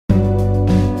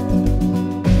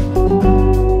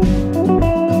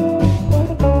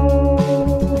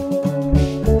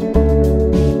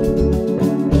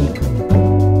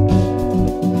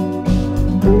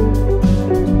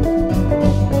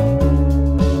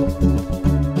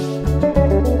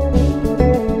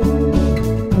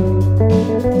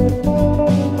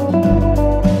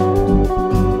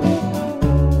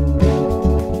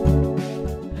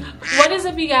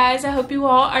hope you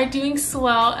all are doing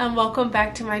swell and welcome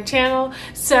back to my channel.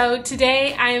 So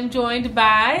today I am joined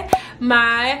by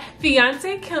my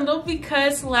fiance Kendall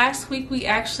because last week we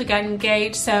actually got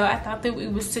engaged, so I thought that we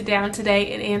would sit down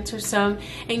today and answer some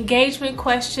engagement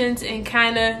questions and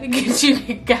kind of get you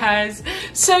guys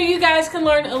so you guys can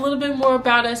learn a little bit more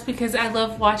about us, because I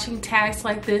love watching tags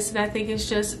like this and I think it's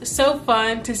just so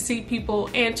fun to see people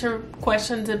answer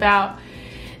questions about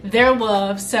their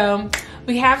love. So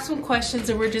we have some questions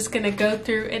that we're just going to go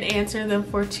through and answer them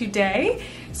for today.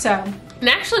 So, and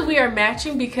actually we are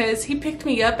matching because he picked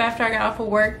me up after I got off of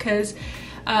work, because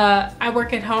I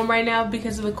work at home right now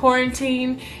because of the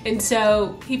quarantine, and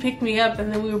so he picked me up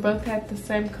and then we were both had the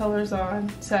same colors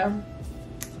on. So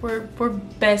we're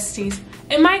besties.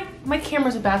 And my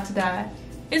camera's about to die.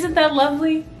 Isn't that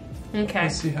lovely? Okay.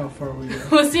 Let's see how far we go.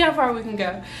 We'll see how far we can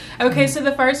go. Okay, so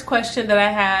the first question that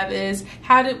I have is,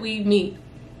 how did we meet?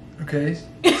 Okay,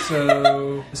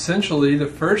 so essentially the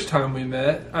first time we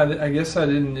met, I guess I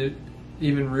didn't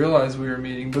even realize we were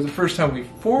meeting, but the first time we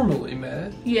formally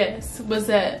met, yes, was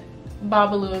at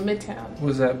Babalu in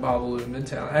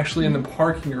Midtown. Actually in the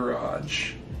parking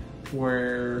garage,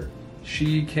 where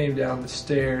she came down the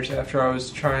stairs after I was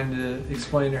trying to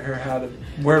explain to her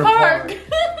where to park.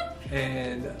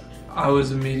 And I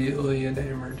was immediately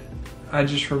enamored. I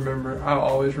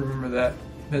always remember that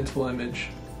mental image.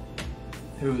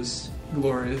 It was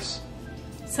glorious.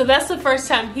 So that's the first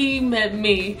time he met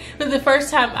me. But the first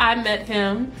time I met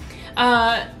him,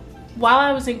 while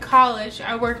I was in college,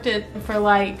 I worked for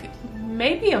like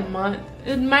maybe a month.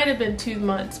 It might have been 2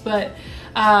 months, but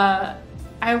I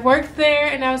worked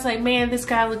there and I was like, man, this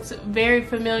guy looks very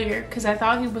familiar, because I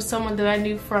thought he was someone that I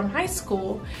knew from high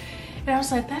school. And I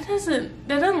was like, that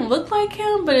doesn't look like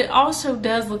him, but it also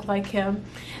does look like him.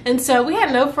 And so we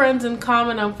had no friends in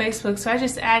common on Facebook, so I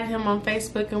just added him on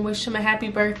Facebook and wished him a happy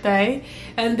birthday.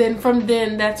 And then from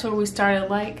then, that's where we started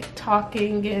like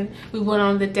talking, and we went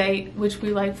on the date, which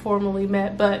we like formally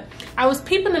met. But I was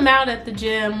peeping him out at the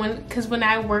gym because when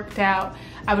I worked out,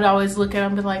 I would always look at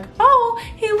him and be like, oh,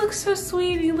 he looks so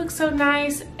sweet, he looks so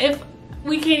nice. If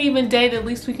we can't even date, at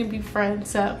least we can be friends.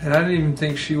 So. And I didn't even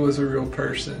think she was a real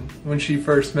person when she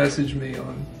first messaged me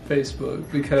on Facebook,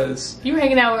 because you were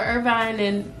hanging out with Irvine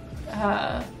and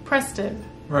Preston.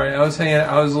 Right, I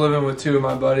was living with 2 of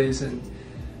my buddies, and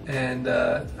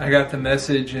I got the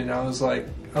message, and I was like,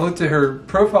 I looked at her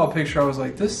profile picture, I was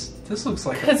like, this looks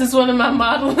like, because it's one of my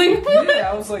modeling. Yeah,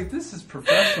 I was like, this is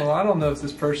professional. I don't know if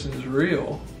this person is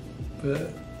real,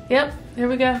 but. Yep, here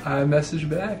we go. I messaged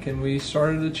back and we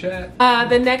started a chat.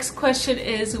 The next question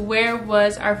is, where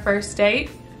was our first date?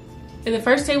 And the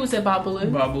first date was at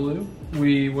Babalu.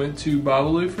 We went to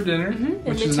Babalu for dinner,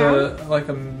 which is like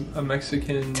a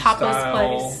Mexican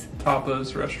style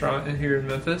tapas restaurant here in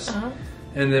Memphis.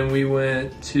 And then we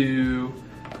went to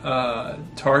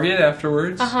Target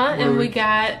afterwards. And we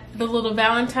got the little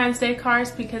Valentine's Day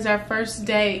cards, because our first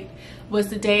date was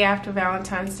the day after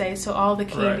Valentine's Day, so all the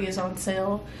candy is on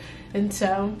sale. And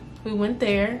so we went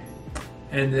there.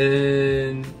 And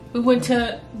then we went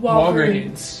to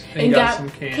Walgreens and got some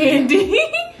candy.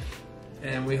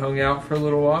 And we hung out for a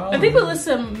little while. I think we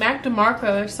listened to Mac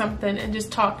DeMarco or something and just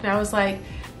talked, and I was like,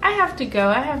 I have to go.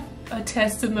 I have a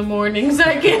test in the morning, so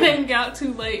I can't hang out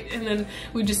too late. And then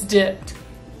we just dipped.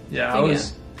 Yeah,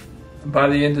 by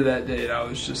the end of that date, I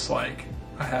was just like,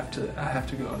 I have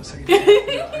to go on a second date.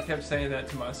 Yeah, I kept saying that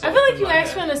to myself. I feel like you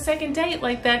asked me on a second date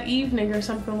like that evening or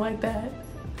something like that.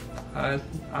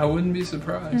 I wouldn't be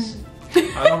surprised.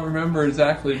 I don't remember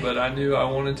exactly, but I knew I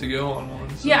wanted to go on one.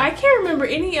 So. Yeah, I can't remember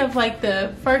any of like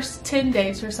the first 10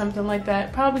 dates or something like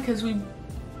that. Probably because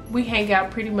we hang out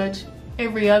pretty much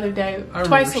every other day,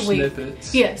 twice a week.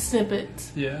 Snippets. Yeah,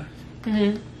 snippets. Yeah.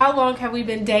 How long have we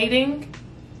been dating?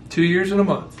 2 years and a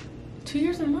month. 2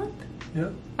 years and a month?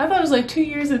 Yep. I thought it was like 2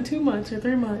 years and 2 months or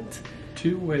 3 months.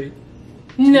 2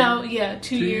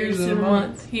 years and a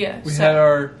month. Yeah. We had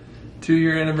our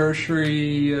 2-year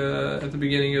anniversary at the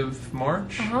beginning of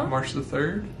March, March the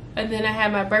 3rd. And then I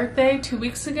had my birthday 2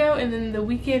 weeks ago, and then the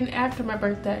weekend after my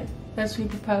birthday, that's when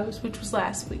we proposed, which was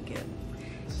last weekend.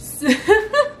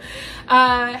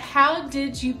 How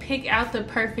did you pick out the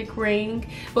perfect ring?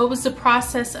 What was the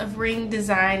process of ring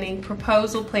designing,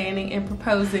 proposal planning, and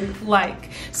proposing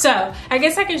like? So I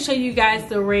guess I can show you guys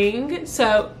the ring.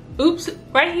 So, oops,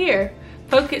 right here.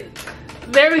 Focus.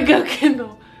 There we go,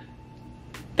 Kendall.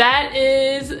 That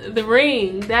is the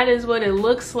ring. That is what it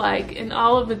looks like in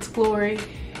all of its glory.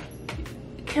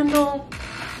 Kendall.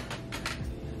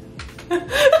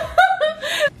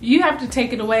 You have to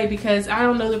take it away, because I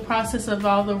don't know the process of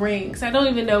all the rings. I don't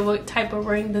even know what type of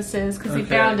ring this is, because he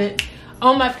found it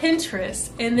on my Pinterest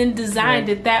and then designed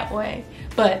it that way.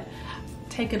 But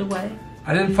take it away.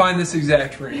 I didn't find this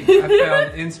exact ring. I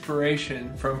found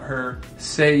inspiration from her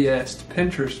Say Yes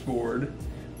Pinterest board,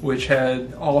 which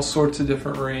had all sorts of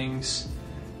different rings.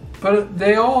 But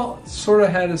they all sort of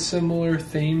had a similar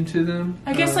theme to them.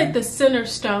 I guess like the center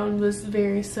stone was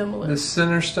very similar. The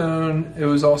center stone, it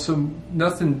was also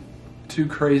nothing too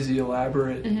crazy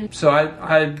elaborate. So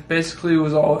I basically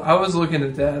I was looking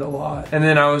at that a lot. And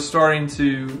then I was starting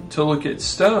to look at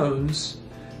stones,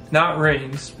 not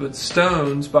rings, but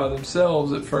stones by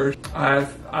themselves at first. I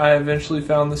eventually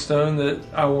found the stone that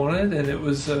I wanted, and it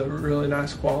was a really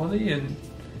nice quality and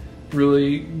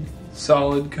really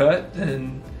solid cut.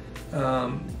 And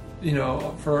you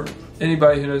know, for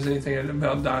anybody who knows anything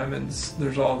about diamonds,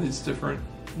 there's all these different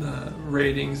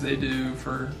ratings they do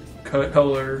for cut,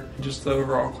 color, just the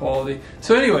overall quality.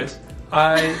 So anyways,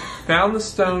 I found the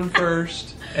stone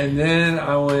first, and then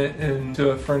I went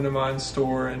into a friend of mine's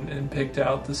store and picked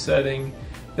out the setting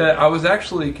that I was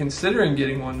actually considering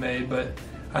getting one made, but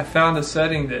I found a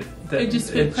setting that it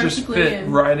just fit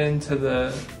right into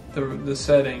the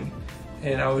setting,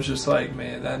 and I was just like,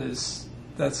 man,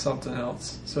 that's something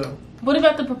else. So what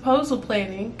about the proposal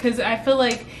planning? Because I feel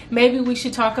like maybe we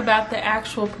should talk about the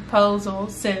actual proposal,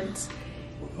 since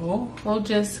we'll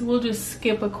just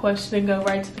skip a question and go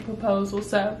right to the proposal.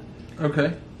 So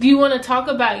okay, do you want to talk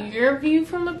about your view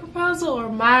from the proposal or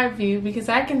my view? Because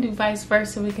I can do vice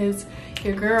versa, because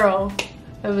your girl,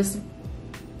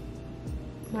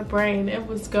 my brain, it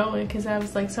was going, because I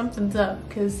was like, something's up.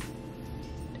 Because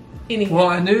anyway. Well,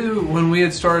 I knew when we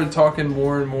had started talking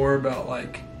more and more about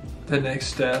like the next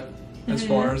step as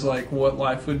far as like what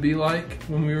life would be like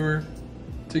when we were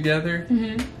together,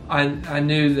 I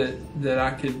knew that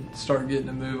I could start getting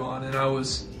a move on, and I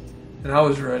was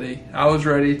ready. I was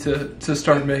ready to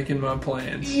start making my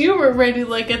plans. You were ready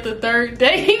like at the third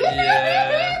date.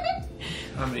 Yeah.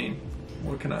 I mean,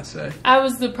 what can I say? I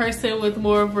was the person with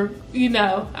more of a,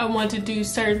 I wanted to do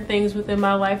certain things within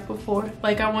my life before.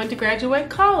 Like, I wanted to graduate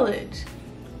college.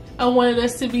 I wanted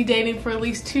us to be dating for at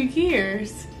least 2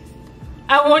 years.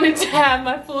 I wanted to have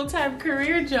my full-time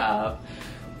career job.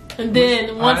 And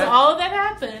then once all of that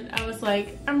happened, I was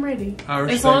like, I'm ready.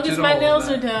 As long as my nails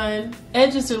are done,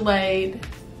 edges are laid,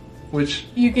 which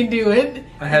you can do it.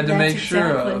 I had to make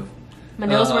sure of. My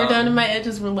nails were done and my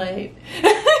edges were laid.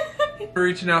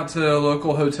 Reaching out to a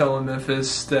local hotel in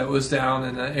Memphis that was down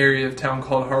in an area of town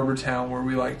called Harbor Town, where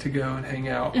we like to go and hang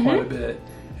out quite a bit.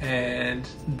 And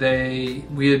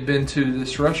we had been to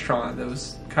this restaurant that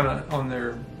was kind of on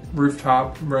their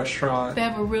rooftop restaurant. They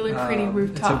have a really pretty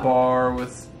rooftop. It's a bar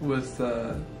with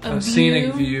a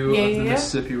scenic view of the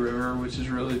Mississippi River, which is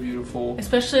really beautiful.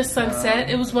 Especially at sunset.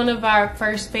 It was one of our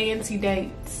first fancy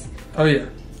dates. Oh yeah,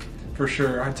 for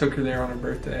sure. I took her there on her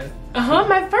birthday.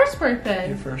 My first birthday.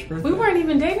 Your first birthday? We weren't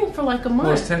even dating for like a month.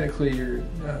 Well, it's technically your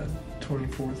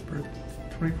 24th birthday.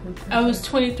 24th birthday? I was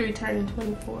 23 turning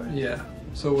 24. Yeah,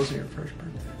 so it wasn't your first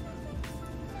birthday.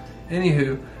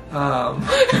 Anywho,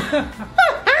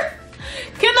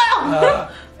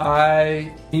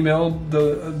 I emailed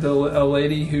a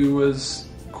lady who was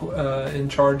in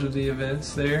charge of the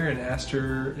events there and asked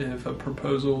her if a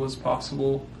proposal was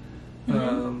possible.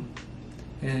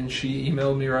 And she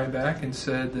emailed me right back and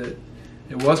said that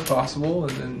it was possible,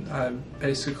 and then I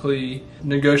basically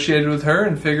negotiated with her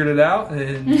and figured it out,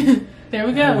 and there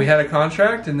we go. We had a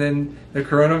contract, and then the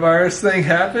coronavirus thing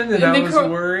happened, and I was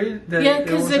worried that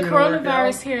because the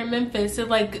coronavirus here in Memphis, it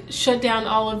like shut down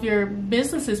all of your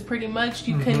businesses pretty much.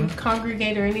 You couldn't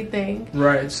congregate or anything.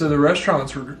 Right. So the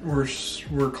restaurants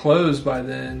were closed by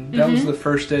then. That was the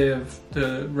first day of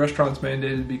the restaurants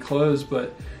mandated to be closed,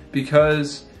 but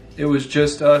because it was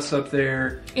just us up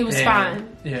there, it was fine.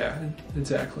 Yeah,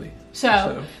 exactly.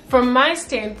 So, from my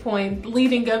standpoint,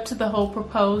 leading up to the whole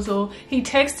proposal, he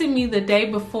texted me the day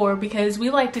before, because we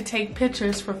like to take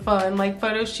pictures for fun, like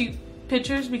photo shoot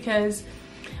pictures, because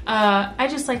I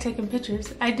just like taking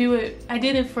pictures. I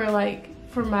did it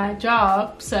for my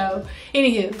job. So,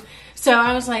 anywho, so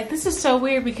I was like, this is so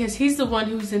weird, because he's the one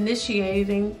who's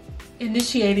initiating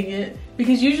it,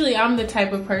 because usually I'm the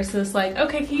type of person that's like,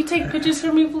 okay, can you take pictures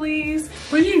for me, please?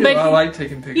 Well, you know, I like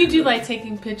taking pictures. You do like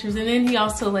taking pictures, and then he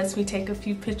also lets me take a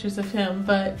few pictures of him.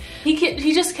 But he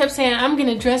just kept saying, I'm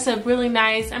gonna dress up really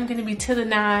nice, I'm gonna be to the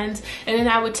nines, and then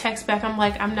I would text back, I'm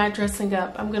like, I'm not dressing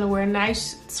up. I'm gonna wear a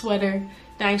nice sweater,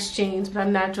 nice jeans, but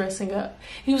I'm not dressing up.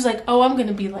 He was like, oh, I'm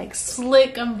gonna be like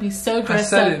slick, I'm gonna be so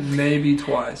dressed up. I said it maybe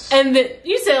twice. And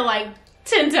you said like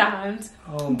 10 times.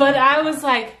 Oh, but I was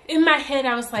like, in my head,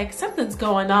 I was like, something's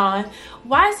going on.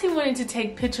 Why is he wanting to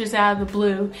take pictures out of the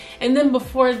blue? And then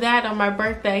before that, on my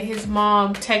birthday, his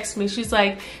mom texted me. She's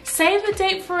like, save a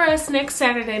date for us next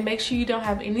Saturday. Make sure you don't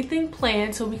have anything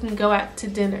planned so we can go out to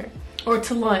dinner or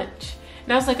to lunch.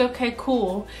 And I was like, okay,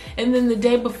 cool. And then the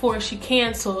day before, she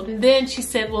canceled. And then she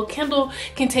said, well, Kendall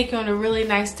can take you on a really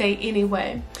nice date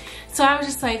anyway. So I was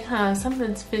just like,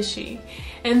 something's fishy.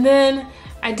 And then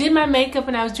I did my makeup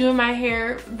and I was doing my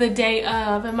hair the day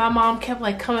of, and my mom kept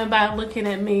like coming by looking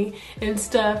at me and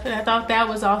stuff, and I thought that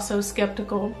was also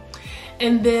skeptical.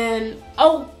 And then,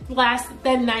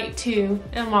 that night too,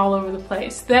 I'm all over the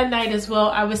place. That night as well,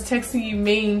 I was texting you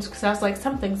memes because I was like,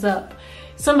 something's up.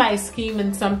 Somebody's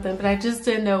scheming something, but I just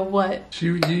didn't know what.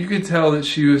 You could tell that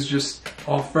she was just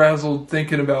all frazzled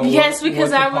thinking about because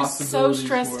what I was so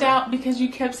stressed out because you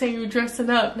kept saying you were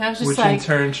dressing up, and I was just like... Which in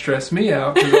turn stressed me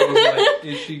out because I was like,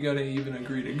 is she going to even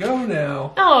agree to go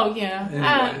now? Oh, yeah.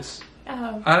 Anyways,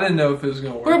 I didn't know if it was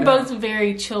going to work We're both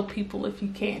very chill people, if you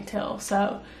can't tell,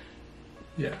 so...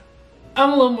 Yeah. I'm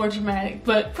a little more dramatic,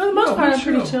 but for the most part, I'm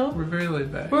pretty chill. We're very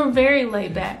laid back. We're very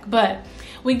laid back, but...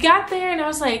 We got there and I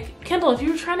was like, Kendall, if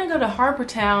you were trying to go to Harbor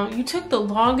Town, you took the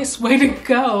longest way to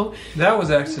go. That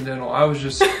was accidental. I was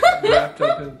just wrapped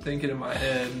up in thinking in my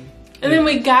head. And then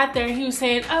we got there and he was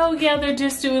saying, oh yeah, they're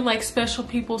just doing like special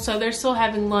people, so they're still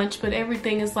having lunch, but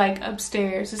everything is like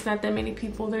upstairs. It's not that many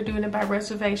people. They're doing it by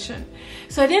reservation.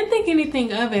 So I didn't think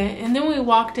anything of it. And then when we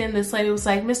walked in, this lady was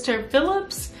like, Mr.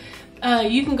 Phillips,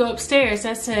 you can go upstairs.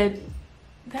 I said,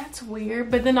 that's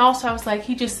weird. But then also I was like,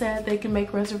 he just said they can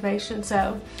make reservations,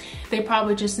 so they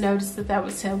probably just noticed that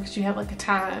was him because you have like a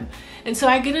time. And so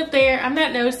I get up there, I'm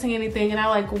not noticing anything, and I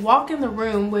like walk in the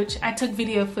room, which I took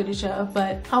video footage of,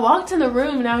 but I walked in the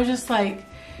room and I was just like,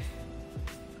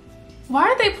 why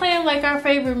are they playing like our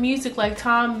favorite music, like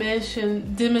Tom Misch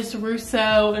and Demis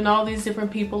Russo and all these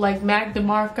different people, like Mac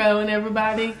DeMarco and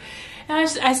everybody?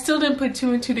 I still didn't put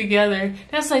two and two together. And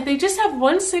I was like, they just have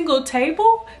one single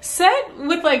table set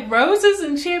with like roses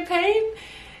and champagne?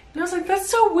 And I was like, that's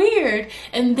so weird.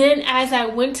 And then as I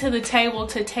went to the table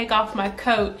to take off my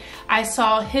coat, I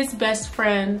saw his best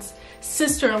friend's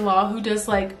sister-in-law who does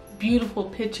like beautiful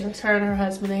pictures. Her and her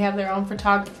husband, they have their own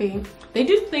photography. They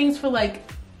do things for like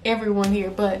everyone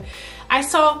here, but I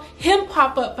saw him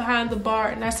pop up behind the bar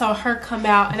and I saw her come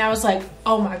out and I was like,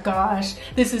 oh my gosh,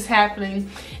 this is happening.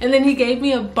 And then he gave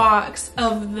me a box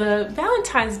of the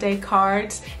Valentine's Day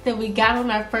cards that we got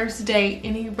on our first date,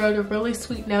 and he wrote a really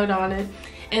sweet note on it.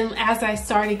 And as I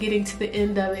started getting to the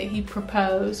end of it, he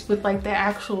proposed with like the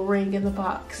actual ring in the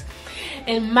box.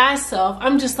 And myself,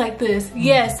 I'm just like this,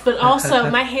 yes, but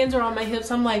also my hands are on my hips.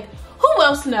 I'm like, who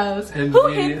else knows? Who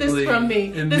hid this from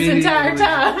me this entire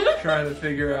time? Trying to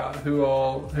figure out who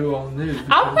all knew.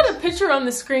 I'll put a picture on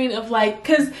the screen of like,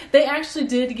 because they actually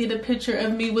did get a picture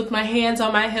of me with my hands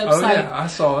on my hips. Oh like, yeah, I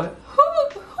saw it.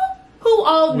 Who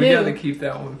all knew? We got to keep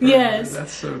that one forever. Yes.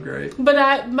 That's so great.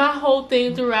 But my whole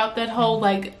thing throughout that whole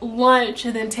like lunch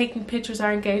and then taking pictures,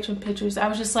 our engagement pictures, I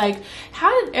was just like,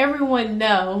 how did everyone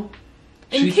know?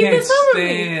 And she can't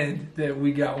stand that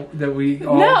we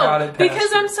all got it past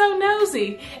because her. I'm so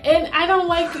nosy and I don't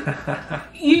like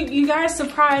you guys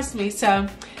surprised me. So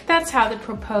that's how the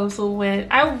proposal went.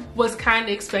 I was kind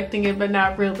of expecting it, but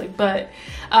not really. But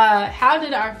how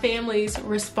did our families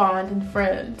respond and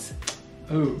friends?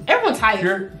 Ooh, everyone's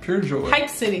hyped. Pure joy. Hype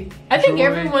city. I think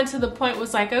everyone to the point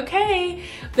was like, okay,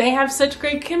 they have such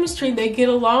great chemistry. They get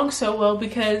along so well,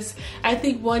 because I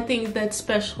think one thing that's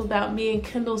special about me and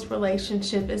Kendall's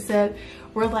relationship is that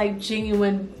we're like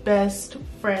genuine best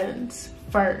friends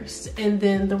first and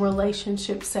then the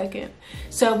relationship second.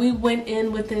 So we went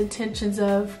in with the intentions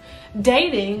of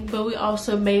dating, but we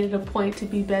also made it a point to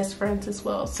be best friends as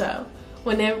well. So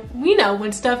whenever,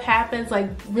 when stuff happens, like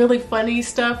really funny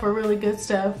stuff or really good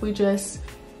stuff, we just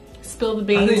spill the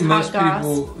beans. I think most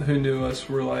people who knew us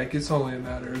were like, it's only a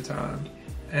matter of time.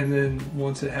 And then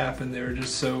once it happened, they were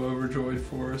just so overjoyed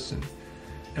for us. And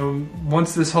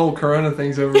once this whole Corona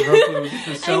thing's over, hopefully we'll get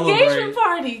to celebrate. Engagement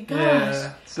party, gosh.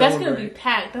 Yeah, that's going to be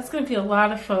packed. That's going to be a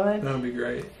lot of fun. That'll be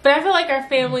great. But I feel like our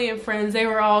family and friends, they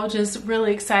were all just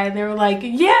really excited. They were like,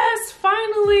 yes,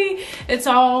 finally. It's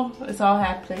all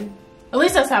happening. At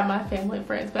least that's how my family and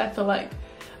friends, but I feel like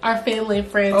our family and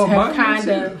friends have kind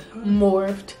of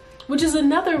morphed, which is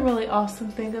another really awesome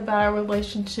thing about our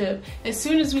relationship. As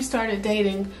soon as we started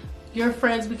dating, your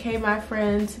friends became my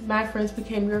friends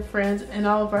became your friends, and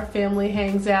all of our family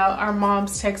hangs out. Our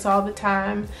moms text all the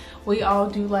time. We all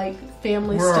do like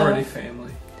family stuff. We're already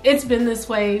family. It's been this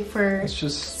way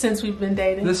since we've been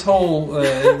dating. This whole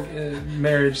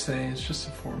marriage thing is just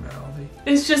a formality.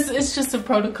 It's just a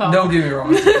protocol. Don't get me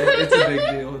wrong. It's a big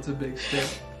deal. It's a big step.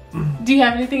 Do you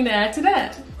have anything to add to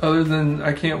that? Other than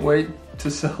I can't wait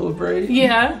to celebrate.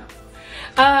 Yeah.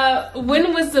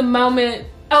 When was the moment?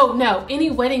 Oh no.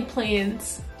 Any wedding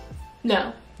plans?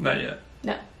 No. Not yet.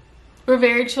 No. We're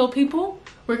very chill people.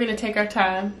 We're gonna take our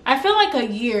time. I feel like a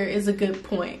year is a good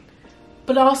point.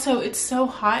 But also, it's so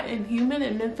hot and humid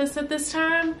in Memphis at this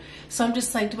time. So I'm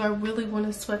just like, do I really want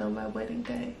to sweat on my wedding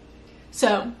day?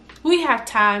 So we have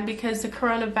time because the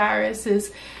coronavirus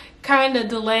is kind of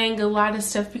delaying a lot of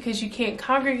stuff because you can't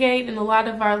congregate, and a lot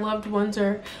of our loved ones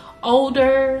are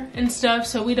older and stuff,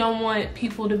 so we don't want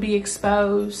people to be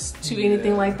exposed to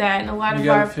anything like that. And a lot of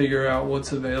gotta figure out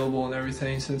what's available and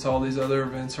everything, since all these other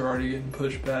events are already getting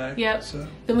pushed back. Yep. So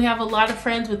then we have a lot of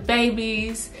friends with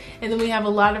babies, and then we have a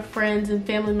lot of friends and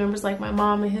family members like my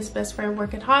mom and his best friend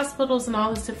work in hospitals and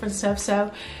all this different stuff.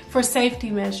 So for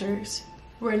safety measures,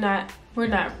 we're not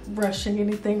rushing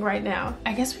anything right now.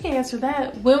 I guess we can answer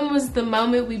that. When was the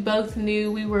moment we both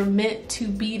knew we were meant to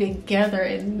be together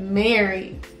and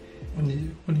married? When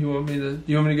do you want me to?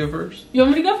 You want me to go first? You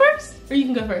want me to go first? Or you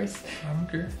can go first? I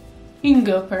don't care. You can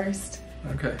go first.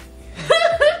 Okay.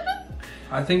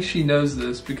 I think she knows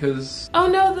this because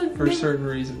for certain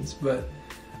reasons, but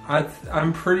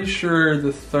I'm pretty sure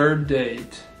the third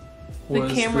date the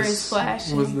camera is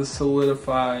flashing. Was the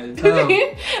solidified.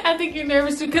 I think you're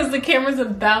nervous because the camera's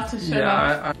about to shut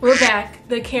off. We're back.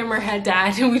 The camera had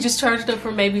died and we just charged it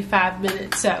for maybe 5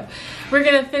 minutes. So we're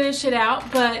going to finish it out.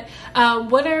 But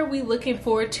what are we looking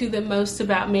forward to the most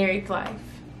about married life?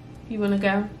 You want to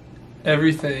go?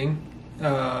 Everything.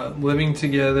 Living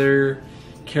together,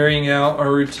 carrying out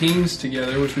our routines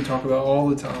together, which we talk about all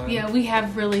the time. Yeah, we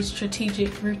have really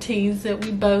strategic routines that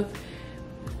we both...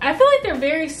 I feel like they're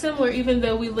very similar even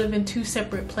though we live in two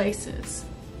separate places.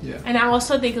 Yeah. And I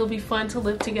also think it'll be fun to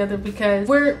live together because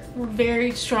we're very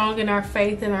strong in our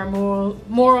faith and our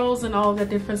morals and all the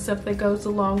different stuff that goes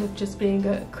along with just being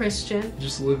a Christian.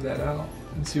 Just live that out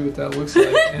and see what that looks like.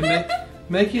 And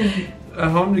making a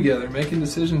home together, making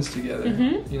decisions together.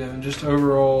 Mm-hmm. You know, just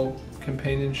overall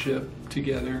companionship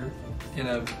together in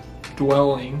a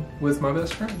dwelling with my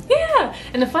best friend. Yeah,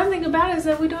 and the fun thing about it is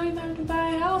that we don't even have to buy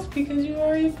a house because you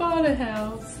already bought a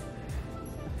house.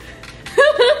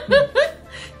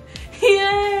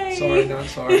 Yay! Sorry, not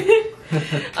sorry.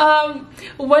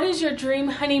 What is your dream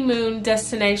honeymoon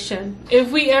destination?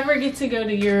 If we ever get to go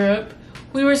to Europe,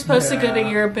 we were supposed to go to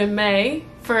Europe in May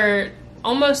for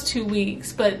almost 2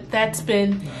 weeks, but that's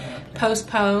been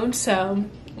postponed, so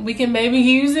we can maybe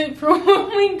use it for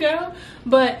when we go.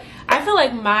 But I feel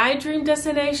like my dream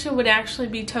destination would actually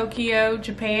be Tokyo,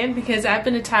 Japan, because I've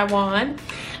been to Taiwan.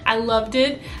 I loved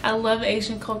it. I love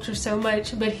Asian culture so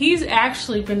much, but he's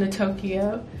actually been to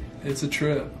Tokyo. It's a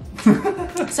trip.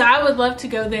 So I would love to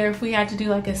go there if we had to do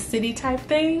like a city type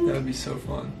thing. That would be so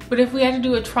fun. But if we had to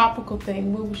do a tropical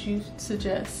thing, what would you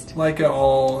suggest? Like an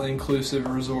all-inclusive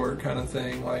resort kind of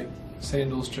thing, like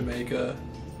Sandals, Jamaica,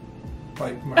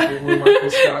 like where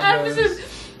Michael Scott goes.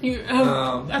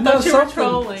 I thought you were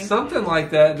trolling. Something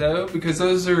like that, though, because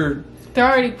those are... They're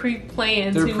already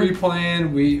pre-planned. They're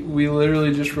pre-planned. We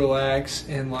literally just relax,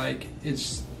 and like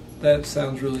that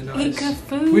sounds really nice. Eat good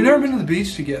food. We've never been to the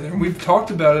beach together, and we've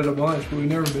talked about it a bunch, but we've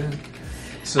never been.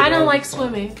 So I don't like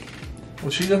swimming.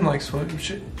 Well, she doesn't like swimming.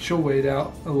 She'll wade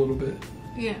out a little bit.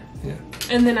 Yeah. Yeah.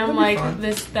 And then I'm like,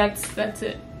 that's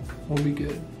it. We'll be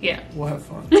good. Yeah. We'll have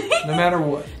fun. No matter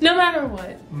what. No matter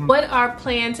what. What are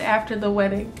plans after the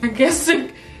wedding? I guess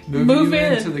to move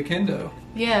into the kendo.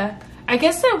 Yeah. I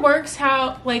guess that works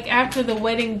how, like, after the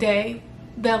wedding day,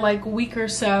 that, like, week or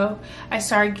so, I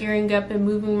started gearing up and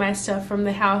moving my stuff from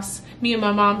the house, me and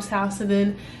my mom's house, and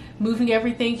then moving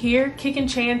everything here, kicking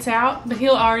Chance out, but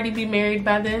he'll already be married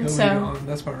by then, He'll so. Be gone.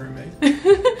 That's my roommate.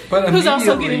 But who's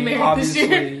also getting married this year.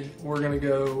 Obviously, we're going to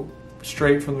go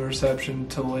straight from the reception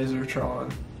to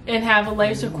Lasertron. And have a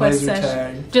laser quest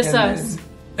session. Tag, just us.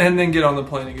 And then get on the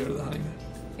plane and go to the honeymoon.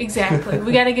 Exactly.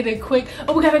 We got to get a quick...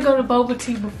 Oh, we got to go to boba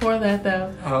tea before that, though.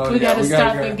 We got to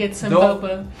stop and get some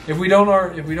boba. If we don't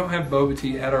have boba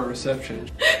tea at our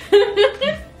reception,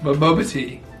 but boba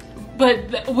tea.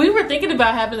 But we were thinking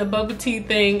about having a boba tea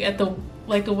thing at the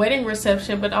wedding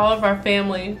reception, but all of our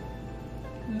family,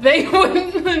 they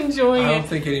wouldn't enjoy it. I don't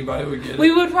think anybody would get it.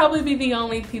 We would probably be the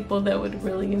only people that would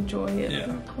really enjoy it.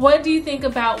 Yeah. What do you think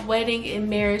about wedding and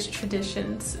marriage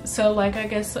traditions? So, like, I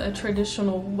guess a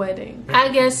traditional wedding. I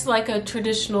guess, like, a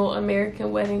traditional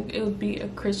American wedding, it would be a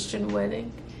Christian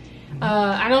wedding.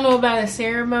 I don't know about a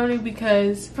ceremony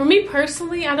because, for me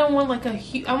personally, I don't want, like,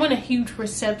 I want a huge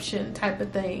reception type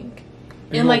of thing.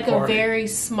 And, like, a very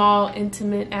small,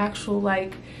 intimate, actual,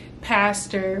 like,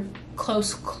 pastor,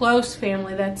 close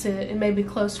family, that's it, and maybe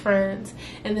close friends,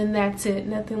 and then that's it.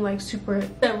 Nothing like super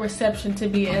that reception to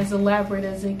be as elaborate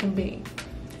as it can be.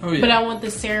 Oh, yeah. But I want the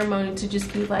ceremony to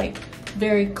just be like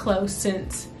very close,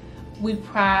 since we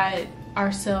pride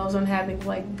ourselves on having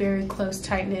like very close,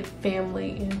 tight-knit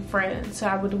family and friends. So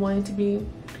I would want it to be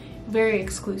very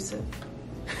exclusive.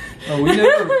 Oh,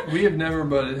 we have never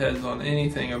butted heads on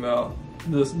anything about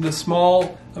the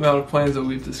small amount of plans that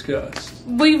we've discussed.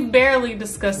 We've barely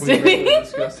discussed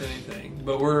anything,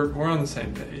 but we're on the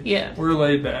same page. Yeah, we're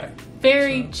laid back,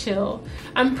 very chill.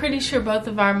 I'm pretty sure both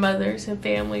of our mothers and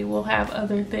family will have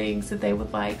other things that they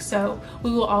would like, so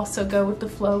we will also go with the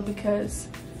flow, because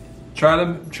try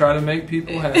to make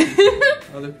people happy.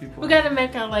 Other people. We got to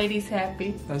make our ladies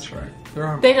happy. That's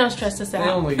right. They don't stress us out.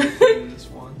 They only get to do this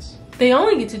once. They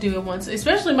only get to do it once,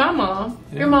 especially my mom.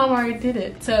 Yeah. Your mom already did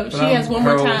it, so she has one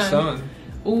more time. Son.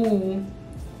 Ooh,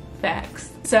 facts.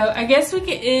 So I guess we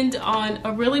can end on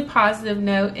a really positive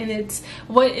note, and it's,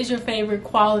 what is your favorite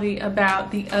quality about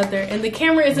the other? And the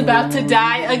camera is about to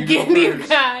die again, you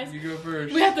guys. You go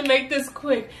first. We have to make this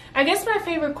quick. I guess my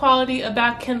favorite quality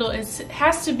about Kendall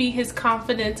has to be his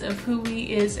confidence of who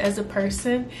he is as a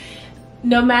person.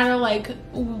 No matter like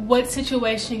what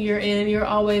situation you're in, you're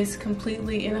always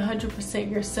completely and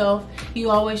 100% yourself. You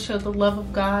always show the love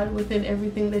of God within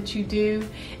everything that you do,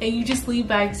 and you just lead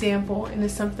by example, and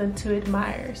it's something to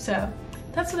admire. So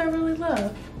that's what I really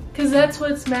love, because that's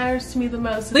what matters to me the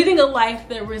most. Leading a life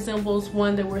that resembles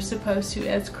one that we're supposed to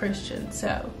as Christians.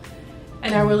 So,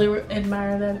 and I really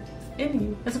admire that in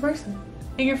you as a person.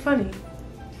 And you're funny.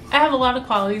 I have a lot of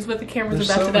qualities, but the camera's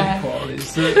about to die. There's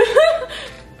so many qualities.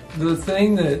 The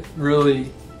thing that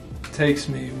really takes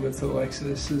me with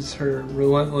Alexis is her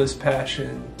relentless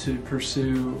passion to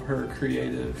pursue her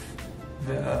creative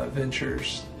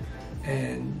ventures,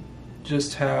 and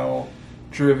just how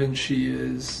driven she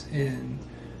is in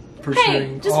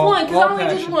pursuing just one, because I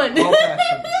only just one. All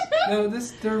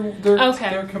passions. No,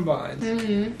 they're combined.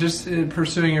 Mm-hmm. Just in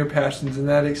pursuing your passions, and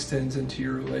that extends into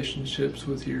your relationships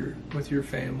with your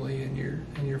family and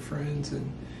your friends,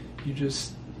 and you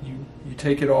just. You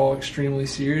take it all extremely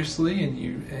seriously, and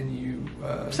you.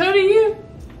 So do you.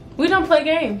 We don't play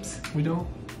games. We don't.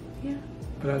 Yeah.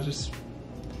 But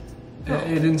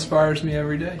it inspires me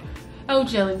every day. Oh,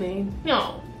 Jelly Bean.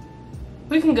 No.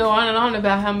 We can go on and on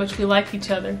about how much we like each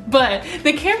other, but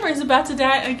the camera is about to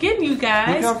die again, you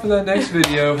guys. Look out for that next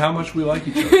video, how much we like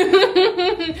each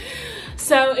other.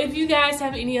 So if you guys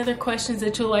have any other questions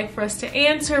that you'd like for us to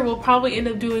answer, we'll probably end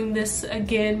up doing this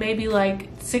again, maybe like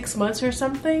 6 months or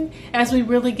something, as we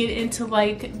really get into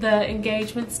like the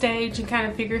engagement stage and kind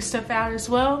of figure stuff out as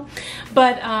well.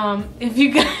 But if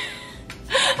you guys,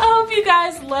 I hope you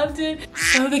guys loved it.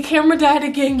 So the camera died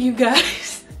again, you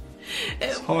guys.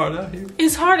 It's hard out here.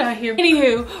 It's hard out here.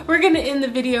 Anywho, we're going to end the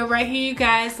video right here, you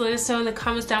guys. Let us know in the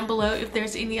comments down below if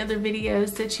there's any other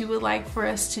videos that you would like for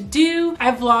us to do.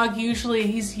 I vlog usually.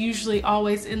 He's usually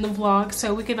always in the vlog,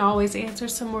 so we can always answer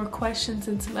some more questions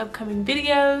in some upcoming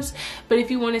videos. But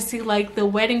if you want to see like the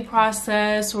wedding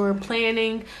process or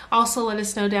planning, also let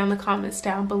us know down in the comments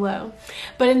down below.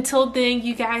 But until then,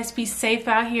 you guys be safe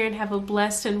out here and have a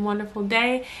blessed and wonderful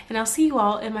day. And I'll see you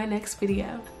all in my next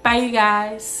video. Bye, you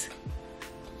guys.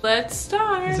 Let's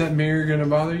start. Is that mirror gonna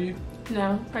bother you?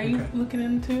 No. Are you looking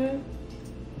into it?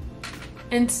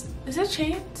 And is that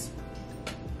Chance?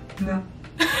 No.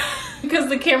 Because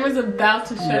the camera's about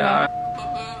to shut off.